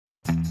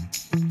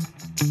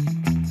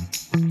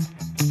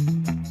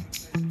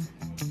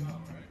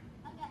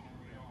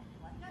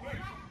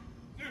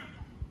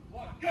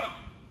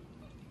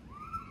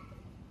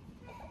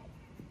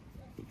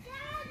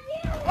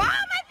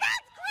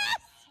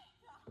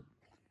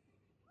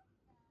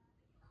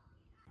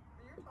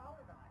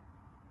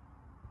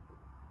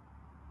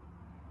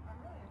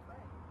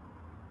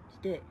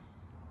Do it.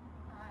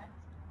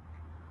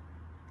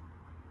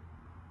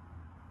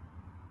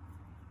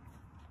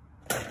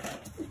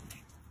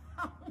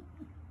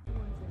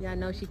 Yeah, I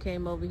know she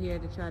came over here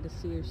to try to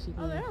see if she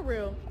can. Oh, they're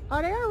real.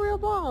 Oh, they are real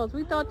balls.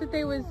 We thought that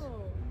they was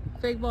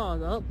fake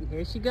balls. Oh,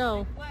 here she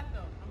go. Flat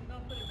though. I'm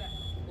gonna put it back.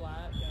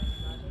 Flat.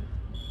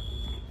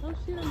 Oh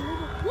shit! I'm moving.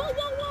 Whoa,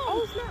 whoa, whoa!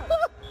 Oh snap!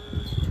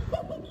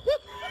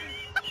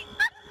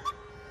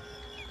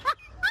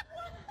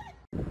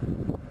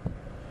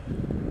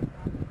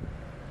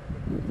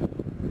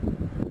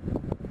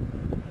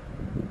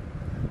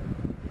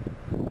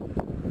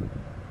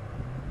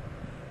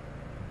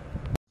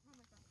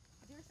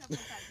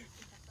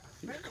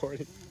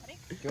 Recording.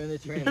 Go in the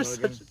train,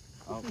 Logan.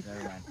 Oh,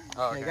 never mind.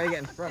 Oh, okay. You gotta get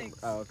in front. Thanks.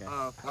 Oh, okay.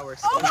 Oh, we're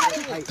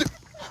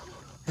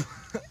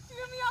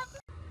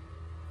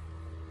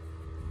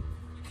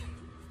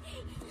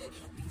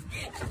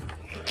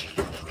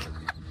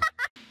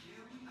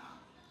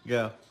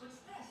Go.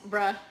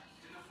 Bruh.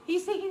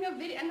 He's taking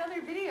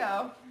another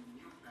video.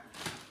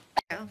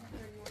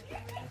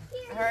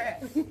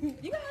 Alright.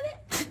 You got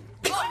it.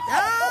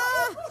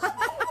 Oh!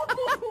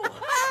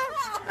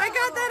 I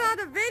got that on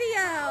a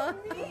video.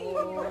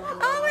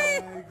 Oh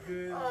wait.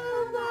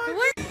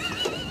 What?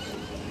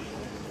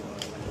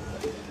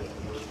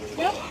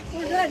 Yep,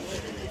 we're good.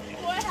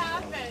 What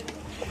happened?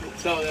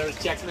 So there was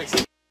Jack's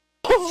mixing.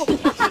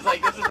 She's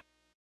like, this is.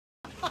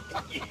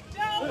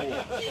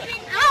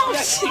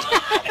 Ouch!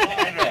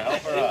 Andrea,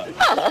 help her up.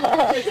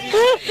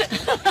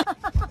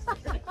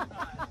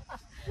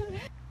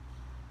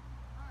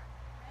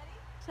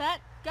 Set,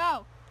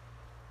 go.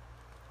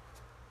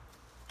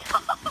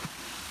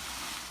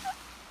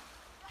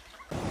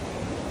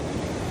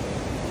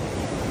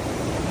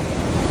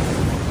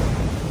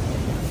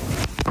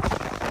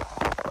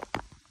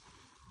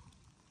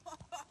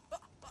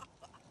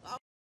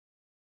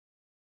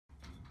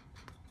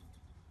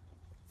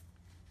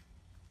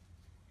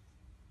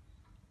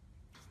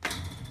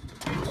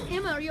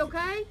 Emma, are you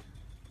okay?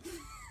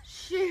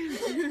 Shoot.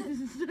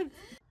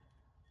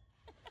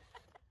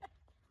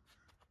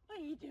 What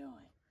are you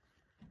doing?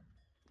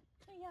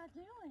 What y'all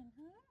doing,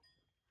 huh?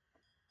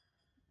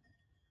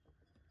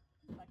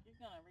 Like you're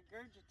gonna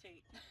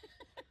regurgitate.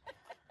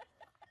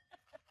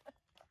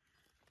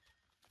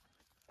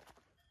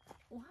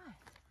 What?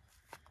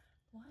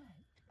 What?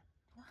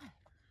 What?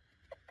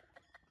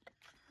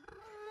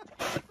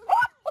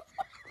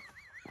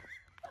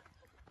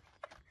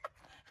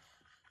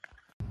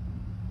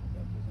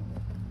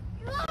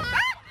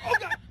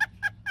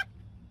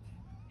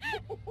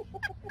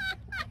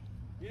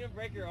 You didn't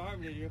break your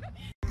arm, did you?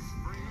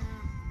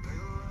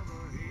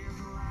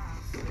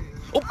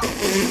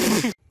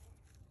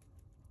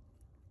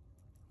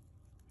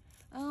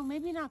 Oh,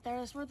 maybe not there.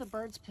 That's where the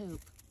birds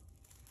poop.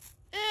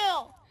 Ew!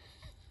 Oh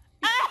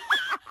my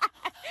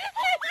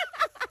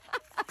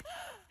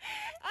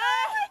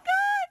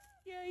god!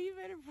 Yeah, you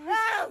better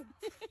brush.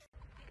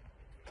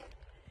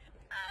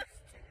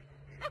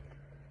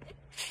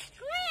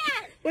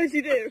 What did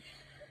you do?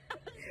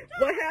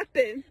 What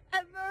happened?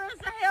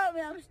 Marissa, help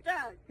me! I'm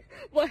stuck.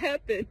 What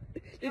happened?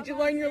 Did you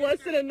learn your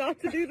lesson and not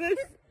to do this?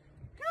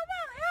 Come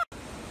on, help!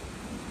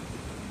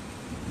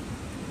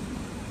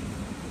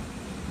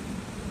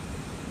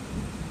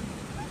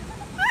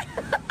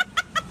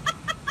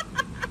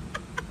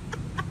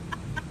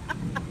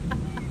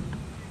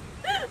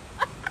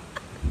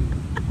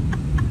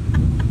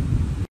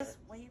 Just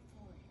wait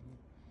for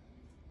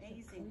it.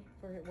 Easy.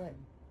 For it what?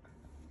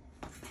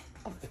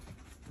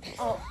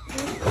 Oh.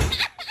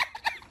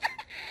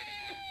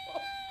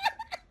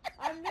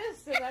 I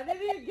missed it. I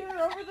didn't even get her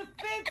over the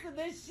fence, and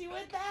then she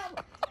went down.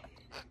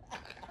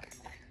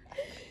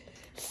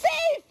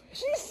 Safe!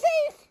 She's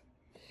safe!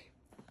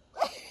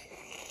 I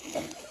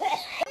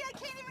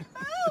can't even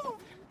move.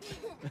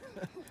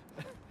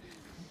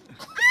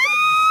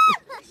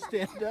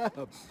 Stand up.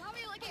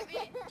 Mommy, look at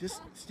me.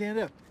 Just stand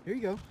up. Here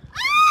you go.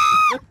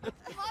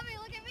 Mommy,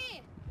 look at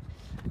me.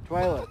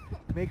 Twyla,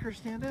 make her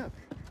stand up.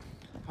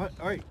 All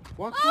right,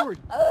 walk forward.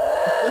 Get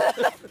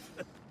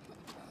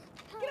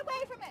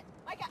away from it.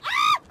 My God.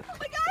 Ah! Oh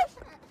my gosh.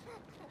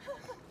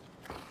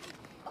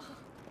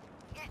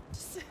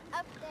 Just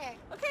up there.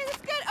 Okay,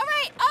 that's good. All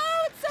right.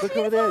 Oh, it's so Look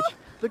beautiful. over the edge.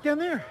 Look down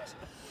there.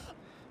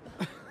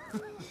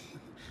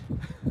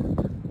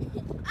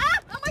 Ah!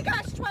 Oh my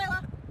gosh,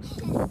 Twyla.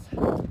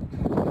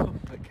 Oh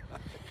my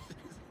gosh.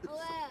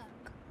 Wow.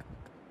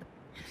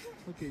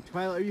 Okay,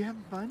 Twyla, are you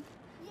having fun?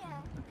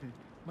 Yeah. Okay.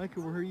 Micah,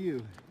 where are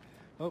you?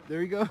 Oh,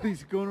 there you go.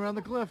 He's going around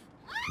the cliff.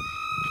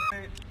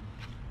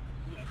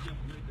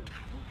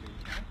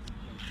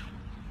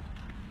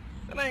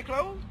 That ain't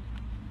closed.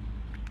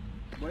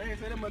 Boy, they ain't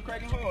say that much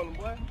cracking hole,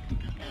 boy.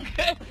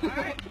 All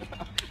right.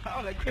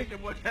 Oh, they kicked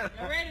him with that.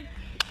 You ready?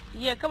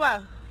 Yeah, come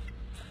on.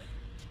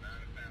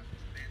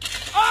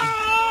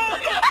 Oh!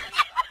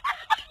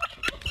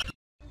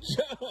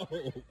 Joe!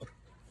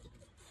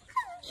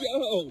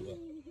 Joe!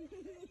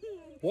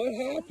 What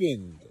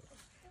happened?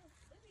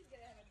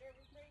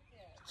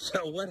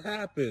 So what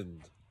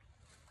happened?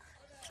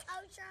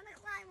 I was trying to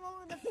climb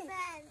over the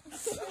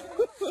fence.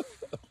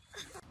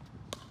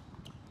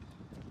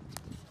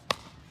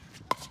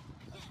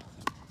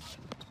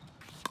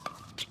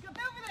 Get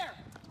over there.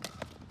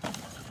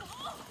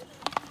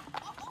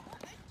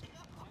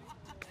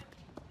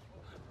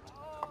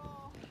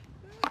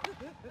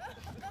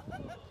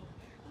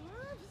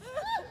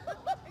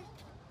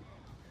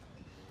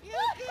 You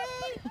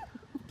okay?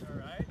 All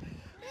right.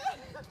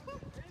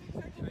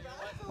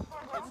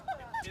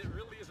 It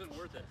really isn't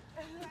worth it. I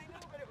know,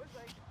 but it was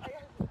like, I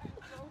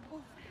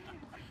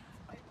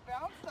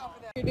bounced off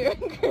of that. You're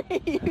doing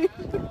great.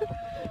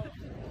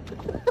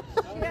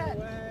 No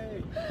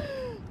way!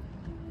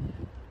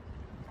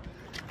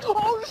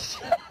 Oh,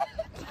 shit.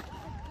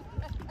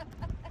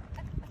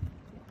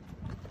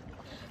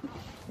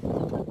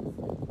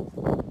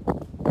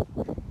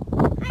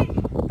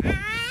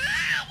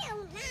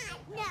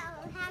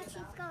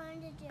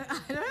 I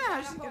don't know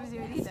how she's going to do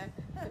it either.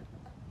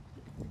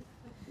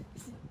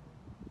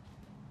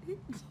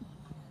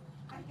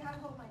 I gotta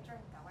hold my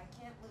drink though. I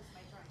can't lose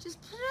my drink. Just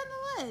put it on the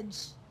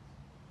ledge.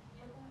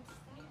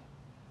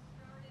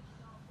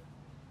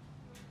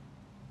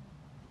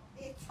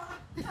 It's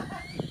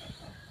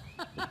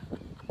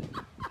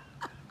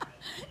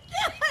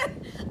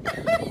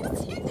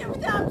You did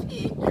without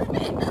peeing your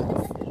pants.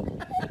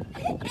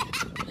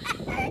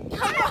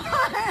 Come on.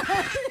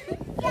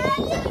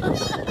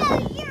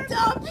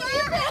 Don't pee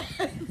your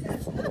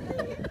pants.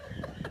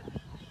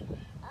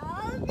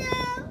 Oh no.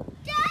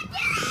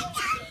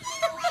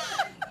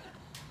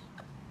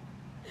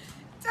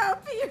 Don't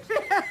pee your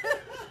pants.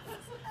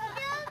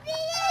 Don't be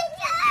a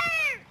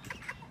jerk.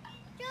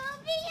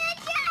 Don't be a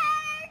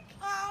jerk.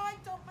 Oh, I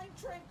dumped my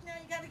drink. Now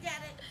you gotta get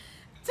it.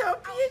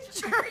 Don't be a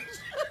jerk.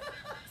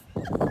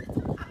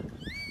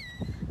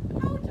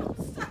 Oh, don't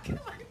suck in my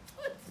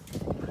foot.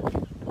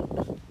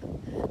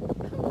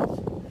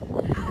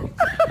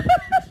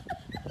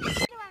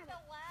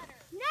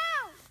 No.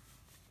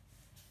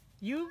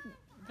 You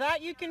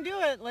thought you can do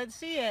it. Let's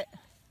see it.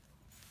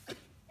 It's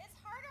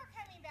harder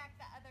coming back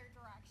the other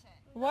direction.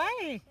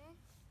 Why?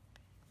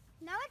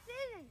 No, it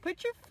isn't.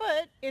 Put your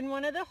foot in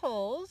one of the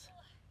holes.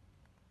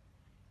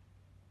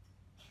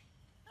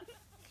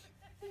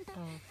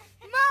 Oh.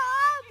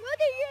 Mom, what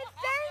are you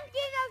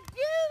thinking of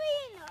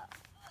doing?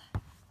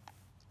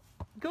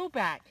 Go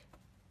back.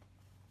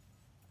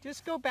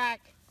 Just go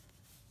back.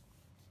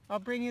 I'll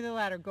bring you the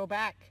ladder. Go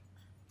back.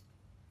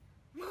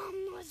 Mom,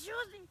 what's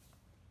yours?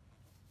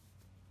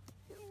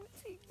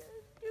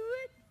 Do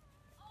it.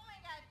 Oh my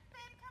God,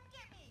 babe, come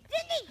get me.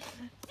 Sydney!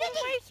 What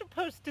am I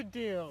supposed to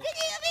do?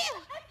 Sydney, come here.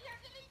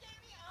 You're gonna get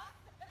me off.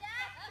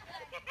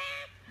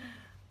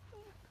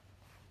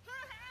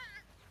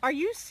 Are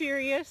you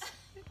serious?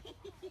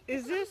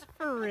 Is this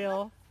for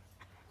real?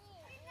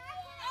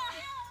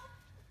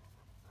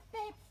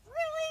 Babe,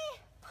 really?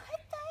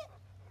 Put that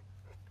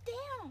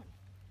down.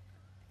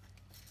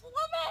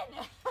 Woman!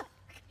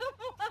 Come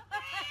on.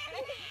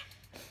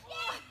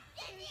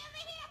 Get me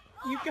over here.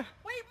 You got.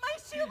 Wait, my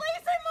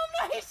shoelace! I'm on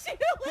my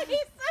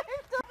shoelace!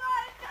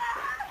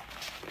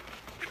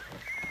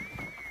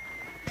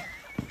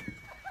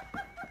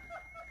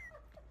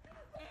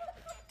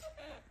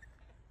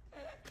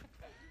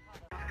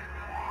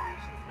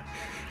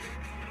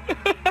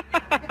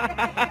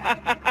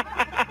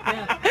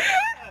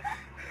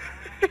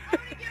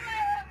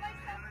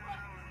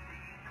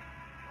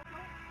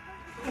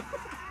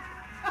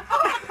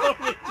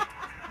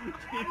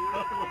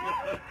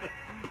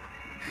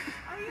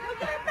 Are you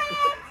okay,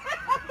 babe?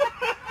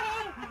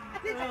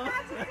 Did you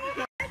catch it?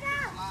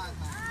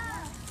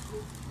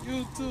 You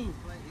too.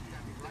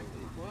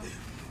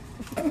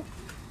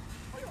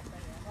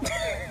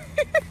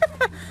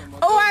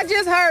 Oh, I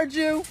just heard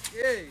you.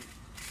 Yay.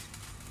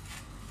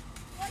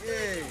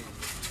 Yay.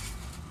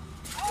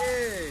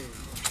 Yay.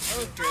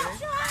 Okay.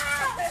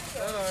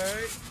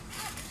 Alright.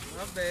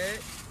 Not bad.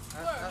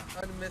 I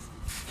missed.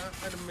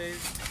 I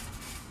missed.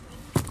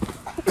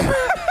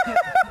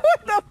 What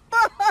the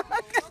fuck?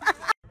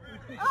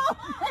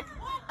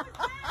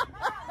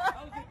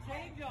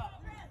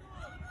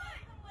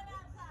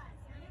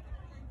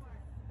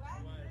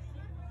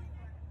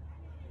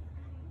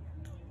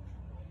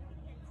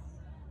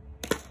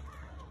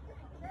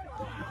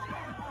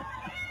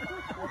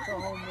 That's a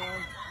home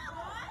run.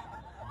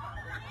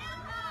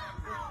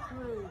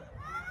 6-3,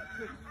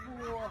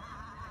 6-4,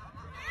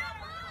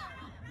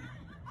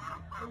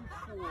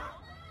 8-4,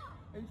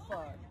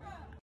 8-5.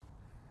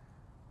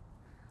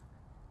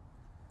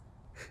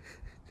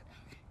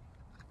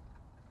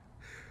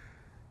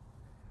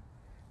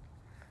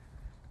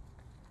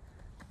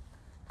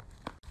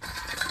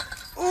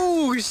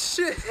 Oh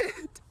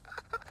shit!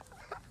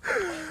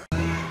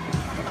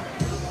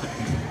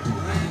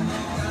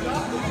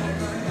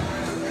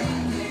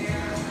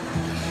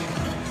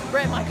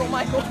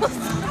 Michaels.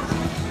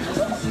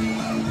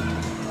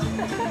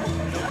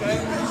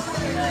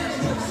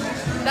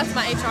 That's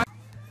my HR.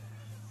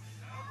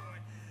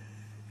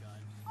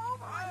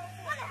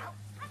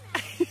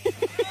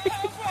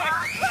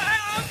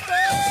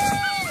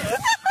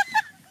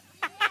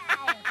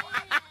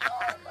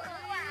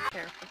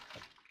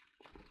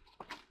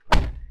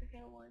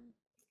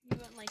 You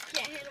went like,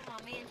 can't hit him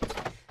on me.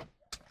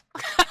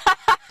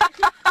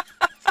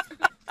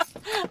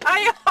 Are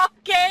you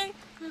okay?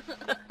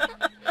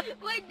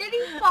 Wait, did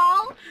he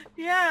fall?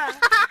 Yeah.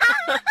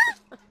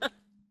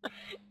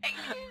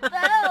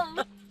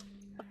 No.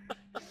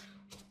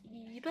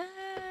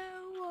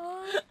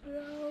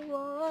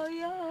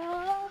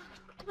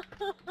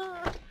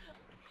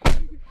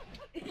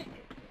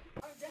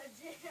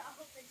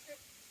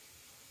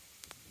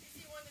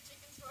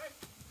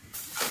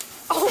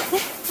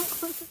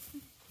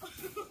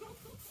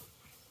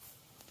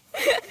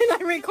 And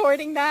I'm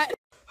recording that.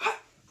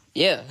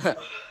 Yeah.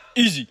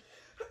 Easy.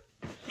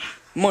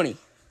 Money.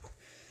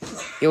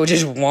 Yo,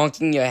 just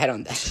wonking your head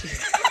on that shit.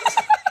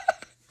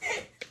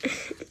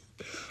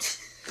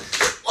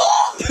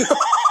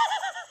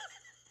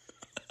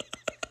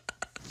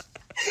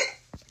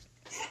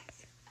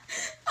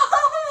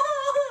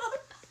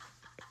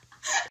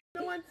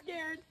 No one's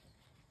scared.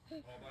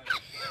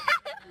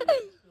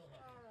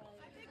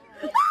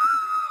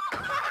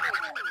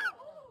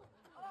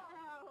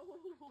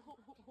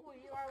 Were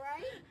you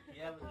alright?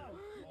 Yeah,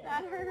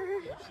 That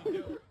hurt.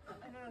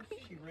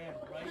 she ran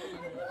right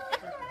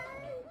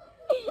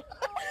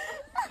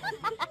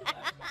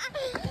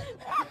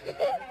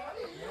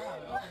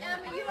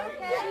Emma, you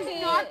okay?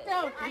 She's knocked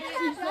out.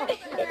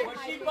 Was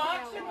she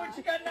boxing when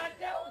she got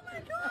knocked out?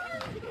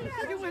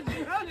 She was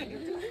running.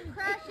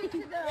 Crash into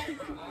the...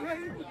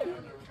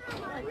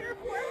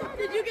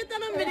 Did you get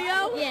that on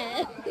video? Yeah.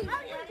 It's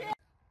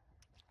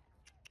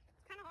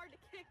kind of hard to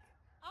kick.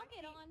 I'll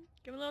get on.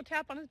 Give him a little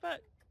tap on his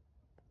butt.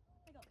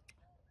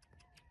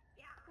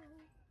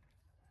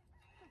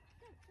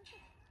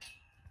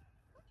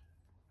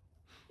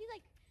 He's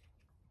like...